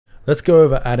Let's go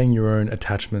over adding your own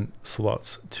attachment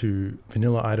slots to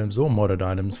vanilla items or modded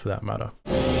items for that matter.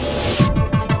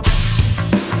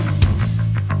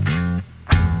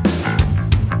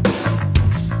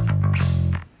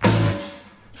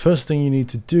 First thing you need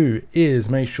to do is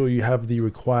make sure you have the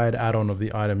required add-on of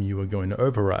the item you are going to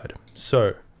override.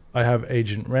 So I have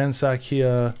AgentRansack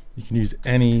here. You can use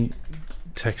any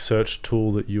text search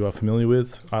tool that you are familiar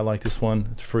with. I like this one,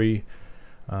 it's free.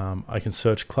 I can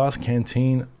search class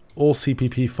canteen, all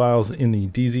CPP files in the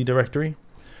DayZ directory,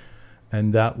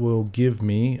 and that will give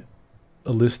me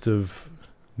a list of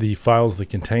the files that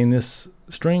contain this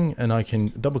string, and I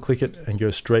can double click it and go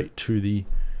straight to the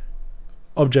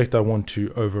object I want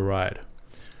to override.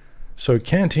 So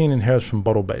canteen inherits from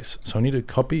bottle base. So I need to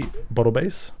copy bottle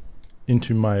base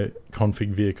into my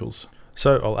config vehicles.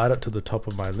 So I'll add it to the top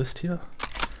of my list here.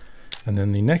 And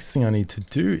then the next thing I need to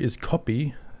do is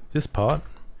copy this part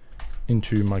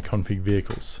into my config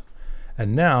vehicles.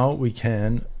 And now we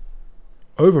can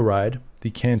override the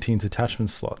canteen's attachment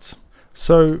slots.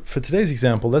 So for today's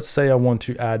example, let's say I want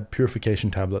to add purification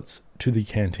tablets to the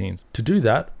canteens. To do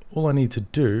that, all I need to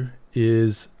do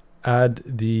is add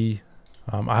the,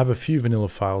 I have a few vanilla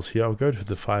files here. I'll go to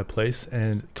the fireplace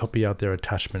and copy out their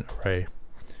attachment array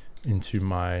into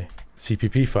my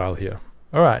CPP file here.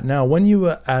 All right, now when you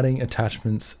are adding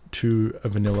attachments to a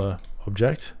vanilla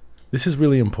object, this is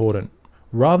really important.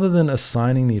 Rather than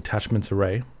assigning the attachments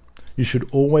array, you should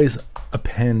always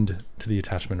append to the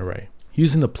attachment array.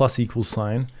 Using the plus equals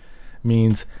sign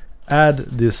means add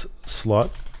this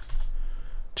slot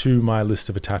to my list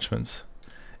of attachments.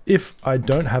 If I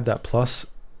don't have that plus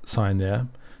sign there,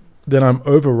 then I'm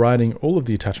overriding all of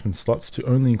the attachment slots to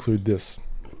only include this.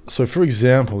 So for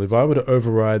example, if I were to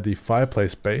override the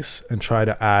fireplace base and try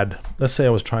to add, let's say I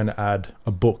was trying to add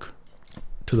a book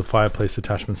to the fireplace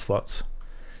attachment slots.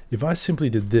 If I simply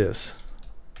did this,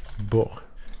 book,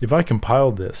 if I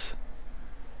compiled this,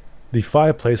 the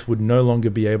fireplace would no longer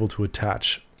be able to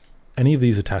attach any of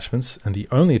these attachments, and the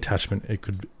only attachment it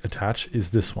could attach is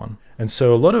this one. And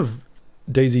so a lot of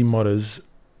DayZ modders,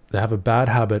 they have a bad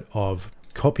habit of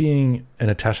copying an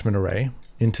attachment array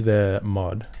into their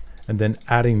mod and then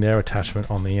adding their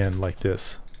attachment on the end like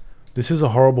this. This is a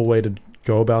horrible way to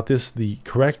go about this. The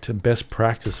correct and best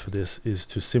practice for this is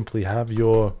to simply have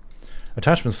your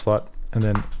attachment slot and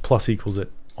then plus equals it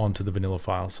onto the vanilla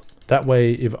files. That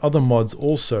way, if other mods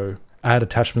also add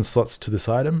attachment slots to this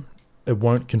item, it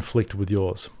won't conflict with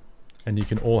yours, and you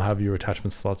can all have your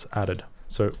attachment slots added.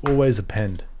 So always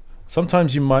append.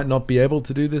 Sometimes you might not be able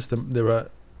to do this. There are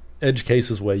edge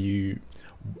cases where you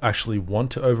actually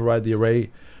want to override the array.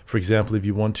 For example, if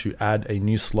you want to add a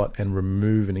new slot and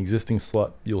remove an existing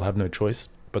slot, you'll have no choice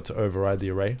but to override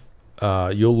the array.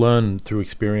 You'll learn through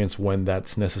experience when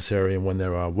that's necessary and when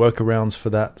there are workarounds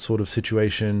for that sort of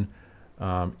situation.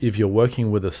 If you're working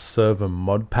with a server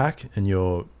mod pack and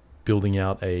you're building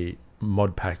out a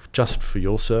mod pack just for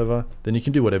your server, then you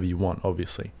can do whatever you want,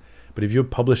 obviously. But if you're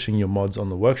publishing your mods on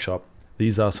the workshop,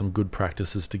 these are some good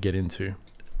practices to get into.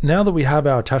 Now that we have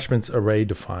our attachments array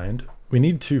defined, we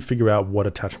need to figure out what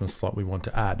attachment slot we want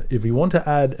to add. If we want to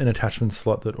add an attachment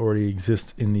slot that already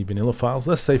exists in the vanilla files,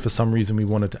 let's say for some reason we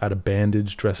wanted to add a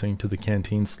bandage dressing to the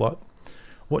canteen slot,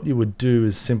 what you would do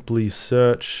is simply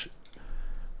search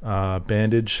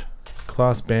bandage,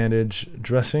 class bandage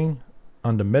dressing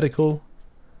under medical,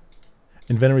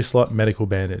 inventory slot medical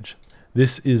bandage.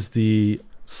 This is the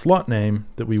slot name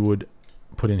that we would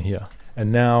put in here.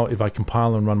 And now if I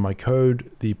compile and run my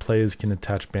code, the players can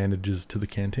attach bandages to the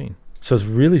canteen. So it's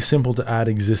really simple to add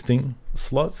existing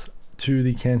slots to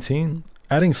the canteen.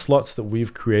 Adding slots that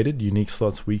we've created, unique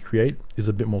slots we create, is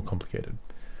a bit more complicated.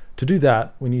 To do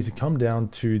that, we need to come down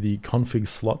to the config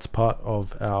slots part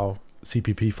of our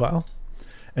CPP file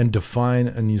and define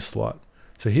a new slot.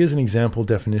 So here's an example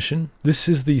definition. This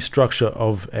is the structure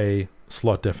of a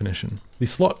slot definition. The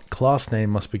slot class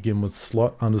name must begin with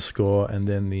slot underscore and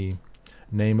then the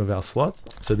name of our slot.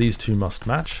 So these two must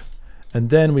match.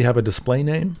 And then we have a display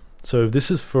name. So if this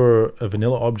is for a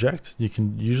vanilla object, you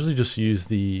can usually just use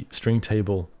the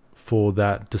Stringtable for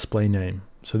that display name.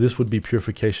 So this would be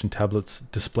purification tablets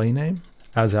display name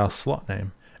as our slot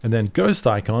name. And then ghost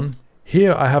icon.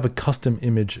 Here I have a custom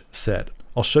image set.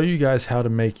 I'll show you guys how to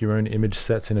make your own image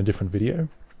sets in a different video.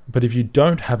 But if you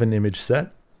don't have an image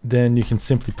set, then you can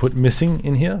simply put missing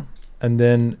in here. And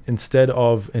then instead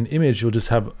of an image, you'll just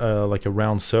have like a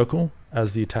round circle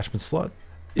as the attachment slot.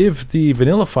 If the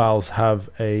vanilla files have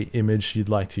a image you'd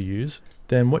like to use,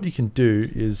 then what you can do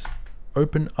is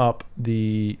open up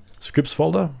the scripts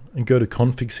folder and go to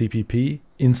config CPP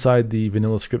inside the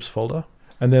vanilla scripts folder,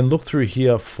 and then look through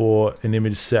here for an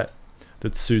image set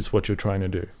that suits what you're trying to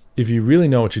do. If you really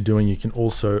know what you're doing, you can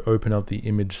also open up the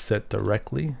image set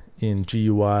directly in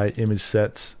GUI image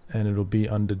sets, and it'll be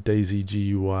under DayZ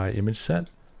GUI image set.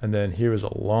 And then here is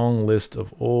a long list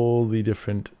of all the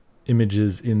different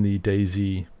images in the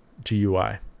DayZ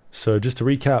GUI. So just to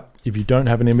recap, if you don't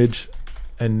have an image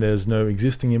and there's no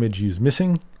existing image, use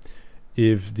missing.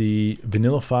 If the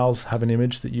vanilla files have an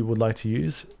image that you would like to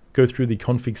use, go through the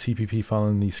config CPP file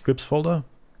in the scripts folder.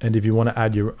 And if you want to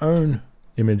add your own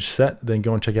image set, then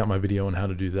go and check out my video on how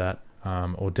to do that,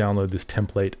 or download this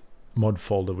template mod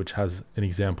folder, which has an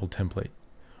example template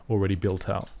already built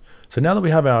out. So now that we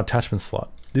have our attachment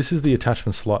slot, this is the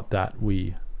attachment slot that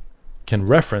we can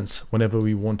reference whenever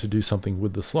we want to do something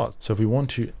with the slot. So if we want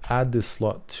to add this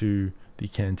slot to the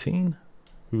canteen,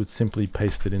 we would simply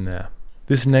paste it in there.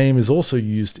 This name is also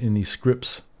used in the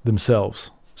scripts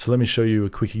themselves. So let me show you a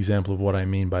quick example of what I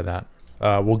mean by that.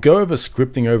 We'll go over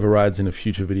scripting overrides in a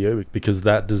future video because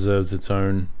that deserves its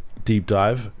own deep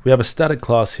dive. We have a static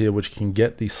class here which can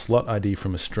get the slot ID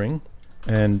from a string,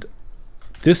 and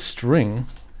this string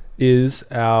is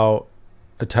our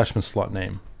attachment slot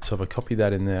name. So if I copy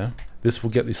that in there, this will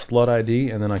get the slot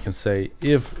ID, and then I can say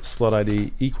if slot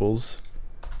ID equals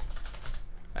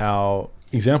our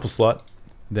example slot,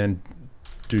 then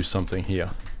do something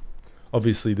here.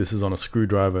 Obviously this is on a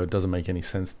screwdriver, it doesn't make any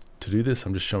sense to do this.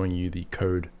 I'm just showing you the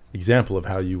code example of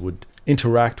how you would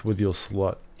interact with your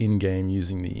slot in-game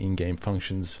using the in-game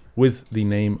functions with the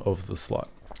name of the slot.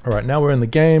 All right, now we're in the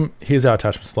game. Here's our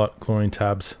attachment slot, chlorine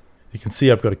tabs. You can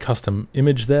see I've got a custom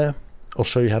image there. I'll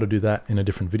show you how to do that in a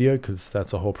different video because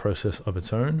that's a whole process of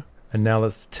its own. And now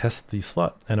let's test the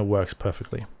slot, and it works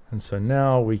perfectly. And so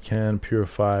now we can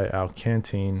purify our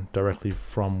canteen directly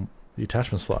from the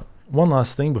attachment slot. One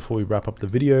last thing before we wrap up the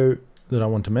video that I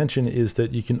want to mention is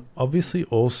that you can obviously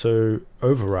also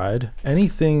override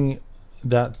anything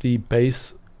that the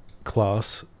base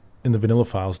class in the vanilla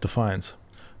files defines.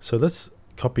 So let's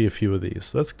copy a few of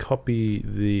these. Let's copy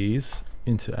these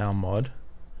into our mod.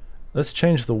 Let's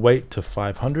change the weight to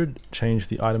 500, change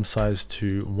the item size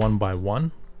to 1 by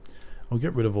 1. I'll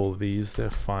get rid of all of these, they're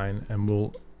fine, and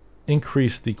we'll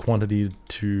increase the quantity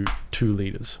to 2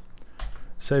 liters.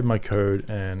 Save my code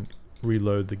and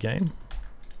reload the game.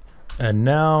 And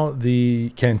now the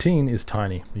canteen is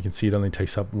tiny. You can see it only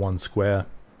takes up 1 square.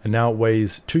 And now it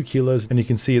weighs 2 kilos, and you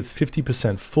can see it's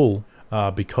 50% full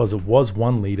because it was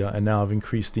 1 liter, and now I've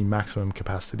increased the maximum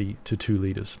capacity to 2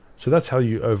 liters. So that's how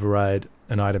you override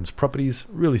an item's properties,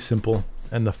 really simple.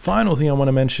 And the final thing I want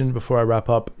to mention before I wrap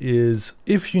up is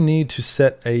if you need to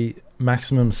set a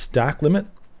maximum stack limit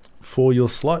for your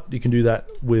slot, you can do that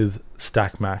with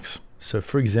stack max. So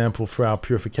for example, for our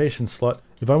purification slot,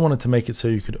 if I wanted to make it so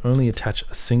you could only attach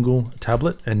a single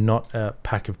tablet and not a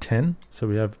pack of 10, so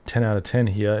we have 10 out of 10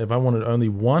 here. If I wanted only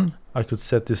 1, I could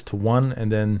set this to 1,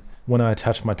 and then when I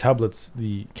attach my tablets,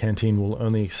 the canteen will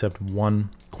only accept 1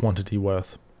 quantity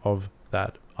worth of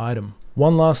that item.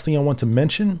 One last thing I want to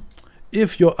mention,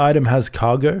 if your item has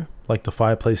cargo, like the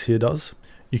fireplace here does,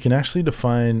 you can actually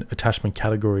define attachment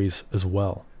categories as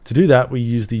well. To do that, we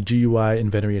use the GUI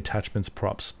inventory attachments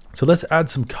props. So let's add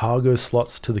some cargo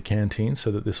slots to the canteen so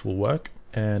that this will work,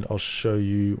 and I'll show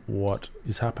you what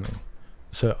is happening.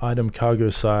 So item cargo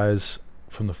size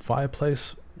from the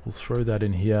fireplace, we'll throw that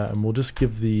in here, and we'll just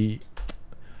give the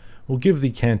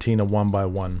canteen a 1 by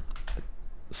 1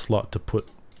 slot to put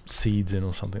seeds in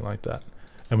or something like that.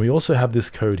 And we also have this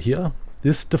code here.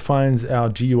 This defines our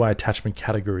GUI attachment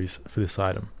categories for this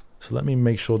item. So let me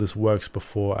make sure this works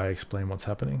before I explain what's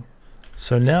happening.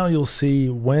 So now you'll see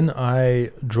when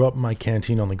I drop my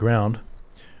canteen on the ground,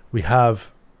 we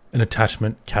have an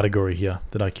attachment category here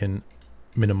that I can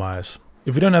minimize.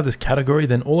 If we don't have this category,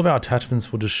 then all of our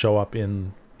attachments will just show up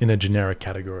in a generic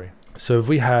category. So if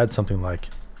we had something like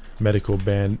medical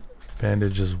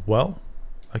bandage as well,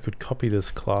 I could copy this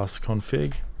class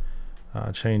config,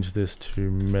 change this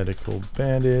to medical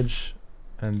bandage,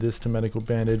 and this to medical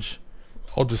bandage.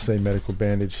 I'll just say medical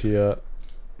bandage here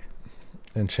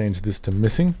and change this to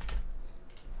missing.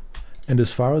 And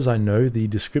as far as I know, the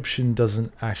description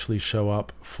doesn't actually show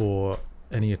up for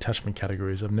any attachment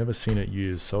categories. I've never seen it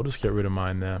used, so I'll just get rid of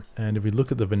mine there. And if we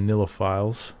look at the vanilla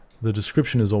files, the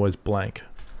description is always blank.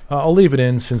 I'll leave it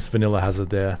in since vanilla has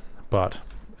it there, but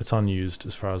it's unused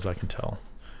as far as I can tell.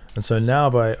 And so now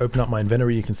if I open up my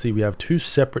inventory, you can see we have 2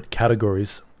 separate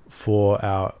categories for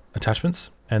our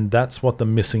attachments. And that's what the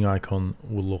missing icon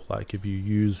will look like. If you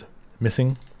use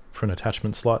missing for an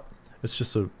attachment slot, it's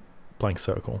just a blank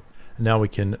circle. And now we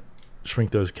can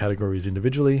shrink those categories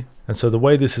individually. And so the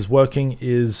way this is working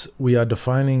is we are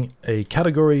defining a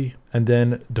category and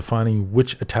then defining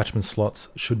which attachment slots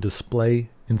should display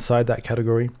inside that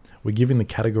category. We're giving the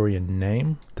category a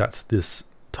name. That's this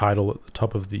title at the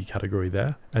top of the category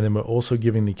there. And then we're also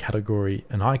giving the category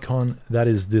an icon. That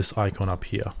is this icon up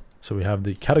here. So we have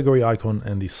the category icon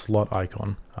and the slot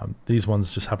icon. These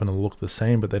ones just happen to look the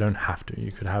same, but they don't have to.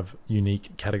 You could have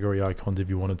unique category icons if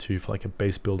you wanted to for like a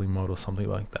base building mode or something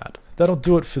like that. That'll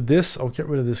do it for this. I'll get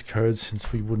rid of this code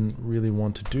since we wouldn't really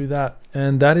want to do that.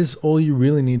 And that is all you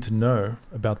really need to know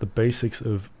about the basics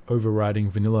of overriding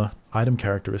vanilla item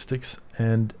characteristics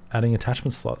and adding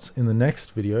attachment slots. In the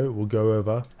next video, we'll go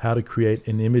over how to create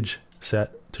an image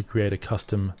set to create a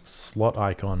custom slot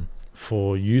icon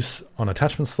for use on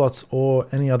attachment slots or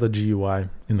any other GUI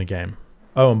in the game.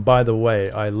 Oh, and by the way,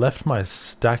 I left my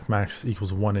stack max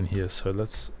equals 1 in here, so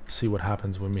let's see what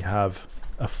happens when we have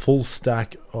a full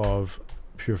stack of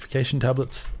purification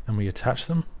tablets and we attach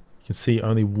them. You can see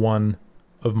only one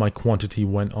of my quantity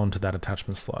went onto that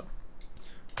attachment slot.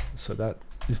 So that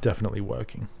is definitely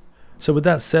working. So with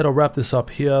that said, I'll wrap this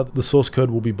up here. The source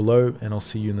code will be below, and I'll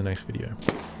see you in the next video.